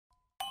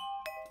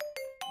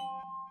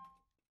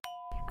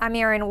I'm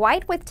Erin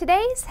White with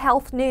today's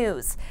health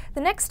news.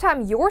 The next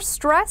time you're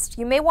stressed,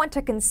 you may want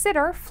to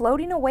consider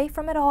floating away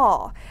from it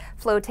all.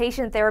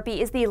 Flotation therapy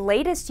is the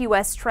latest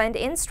U.S. trend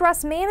in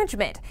stress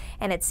management,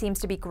 and it seems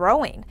to be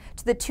growing.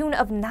 To the tune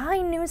of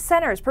 9 new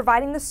centers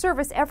providing the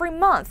service every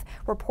month,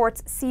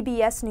 reports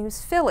CBS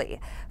News Philly.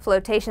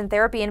 Flotation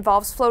therapy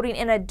involves floating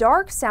in a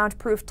dark,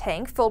 soundproof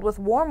tank filled with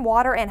warm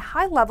water and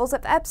high levels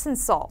of Epsom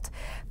salt.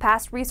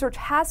 Past research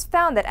has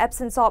found that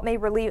Epsom salt may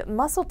relieve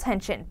muscle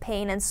tension,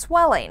 pain, and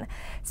swelling.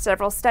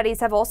 Several studies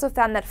have also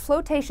found that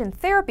flotation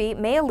therapy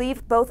may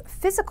alleviate both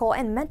physical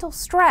and mental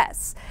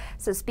stress.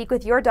 So speak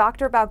with your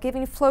doctor about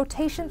giving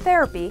flotation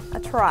therapy a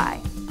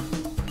try.